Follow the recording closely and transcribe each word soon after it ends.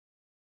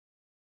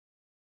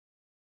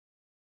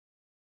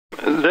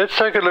Let's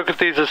take a look at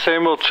these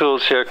assemble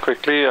tools here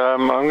quickly.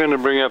 I'm going to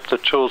bring up the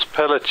tools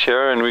palette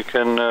here, and we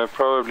can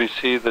probably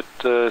see the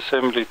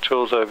assembly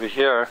tools over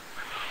here.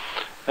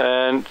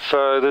 And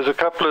so there's a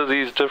couple of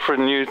these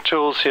different new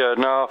tools here.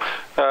 Now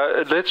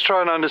let's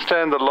try and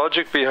understand the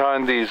logic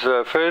behind these.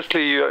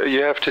 Firstly,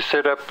 you have to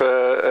set up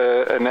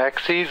an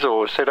axis,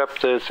 or set up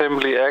the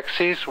assembly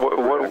axis.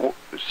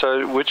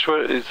 So which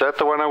one is that?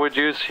 The one I would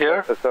use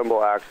here?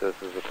 Assemble axis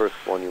is the first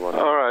one you want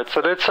to. Alright, so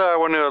let's say I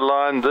want to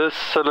align this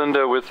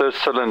cylinder with this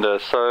cylinder.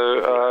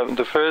 So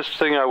the first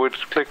thing I would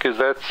click is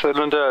that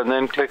cylinder, and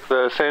then click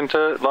the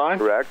center line.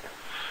 Correct.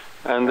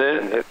 And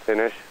then hit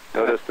finish.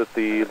 Notice that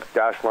the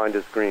dash line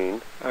is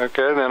green.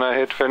 Okay, then I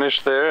hit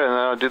finish there, and then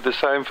I do the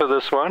same for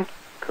this one.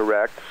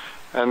 Correct.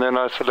 And then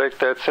I select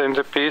that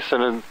center piece,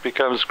 and it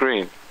becomes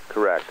green.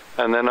 Correct.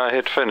 And then I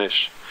hit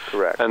finish.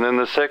 Correct. And then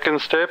the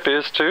second step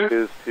is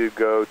to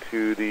go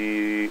to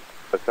the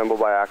assemble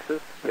by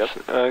axis.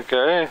 Yep.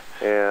 Okay.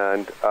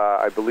 And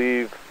I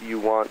believe you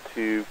want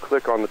to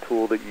click on the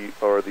tool that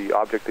or the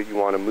object that you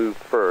want to move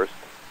first.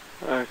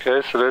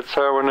 Okay, so let's say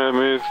I want to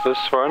move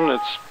this one.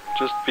 It's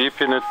just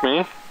beeping at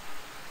me.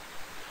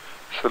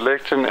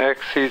 Select an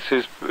axis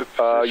is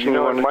you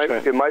know,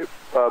 it might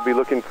be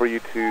looking for you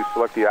to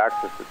select the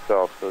axis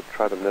itself, so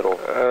try the middle.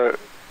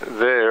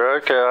 There,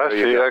 okay, I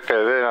see.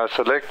 Okay, then I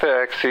select the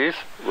axis.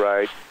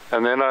 Right.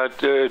 And then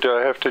do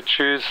I have to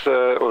choose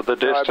the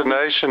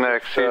destination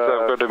axis?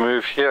 I've got to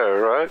move here,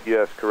 right?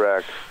 Yes,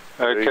 correct.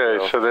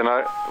 Okay, so then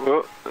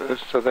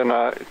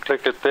I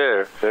click it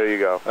there. There you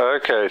go.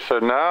 Okay, so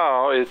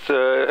now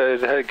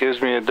it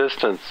gives me a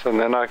distance, and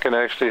then I can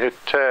actually hit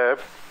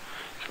tab.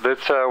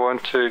 Let's say I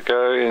want to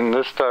go in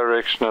this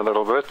direction a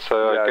little bit.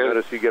 So yeah, I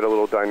notice you get a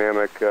little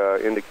dynamic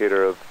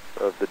indicator of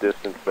the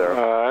distance there.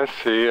 I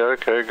see.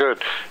 Okay,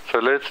 good. So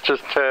let's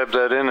just tab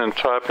that in and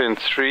type in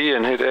 3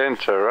 and hit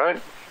enter,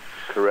 right?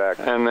 Correct.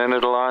 And then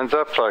it lines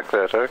up like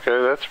that.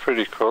 Okay, that's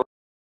pretty cool.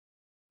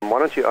 Why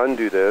don't you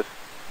undo this?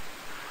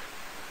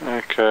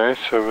 Okay,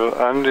 so we'll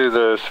undo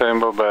the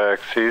assemble by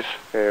axes.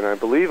 And I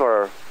believe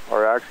our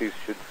axes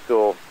should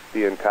still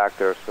be intact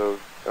there, so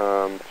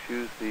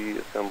choose the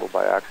assemble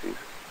by axes.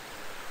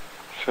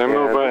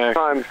 Assemble by this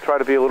time, try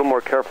to be a little more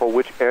careful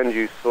which end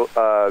you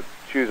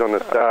choose on the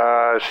second.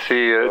 I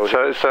see.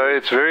 So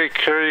it's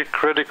very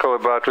critical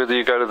about whether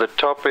you go to the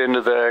top end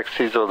of the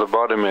axis or the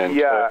bottom end.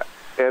 Yeah,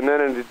 and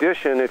then in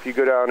addition, if you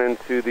go down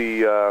into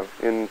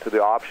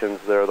the options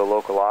there, the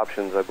local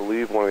options, I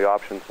believe one of the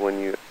options when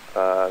you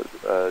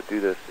do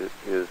this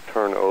is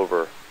turn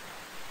over.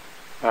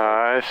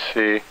 I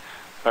see.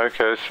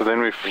 Okay, so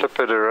then we flip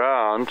it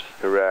around.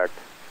 Correct.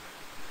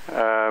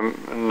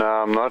 No,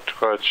 I'm not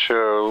quite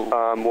sure.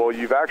 Well,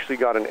 you've actually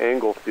got an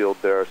angle field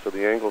there, so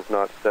the angle's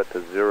not set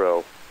to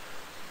 0.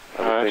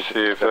 I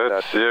see. If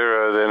that's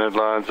 0, then it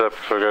lines up.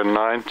 If I go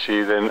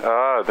 90, then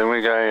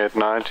we're going at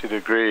 90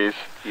 degrees.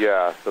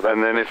 Yeah. So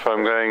and then if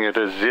I'm going at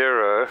a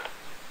 0,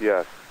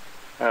 yes.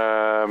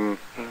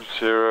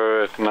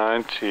 0 at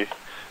 90,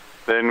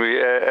 then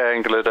we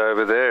angle it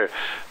over there.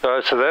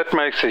 So that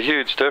makes a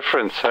huge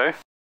difference, eh?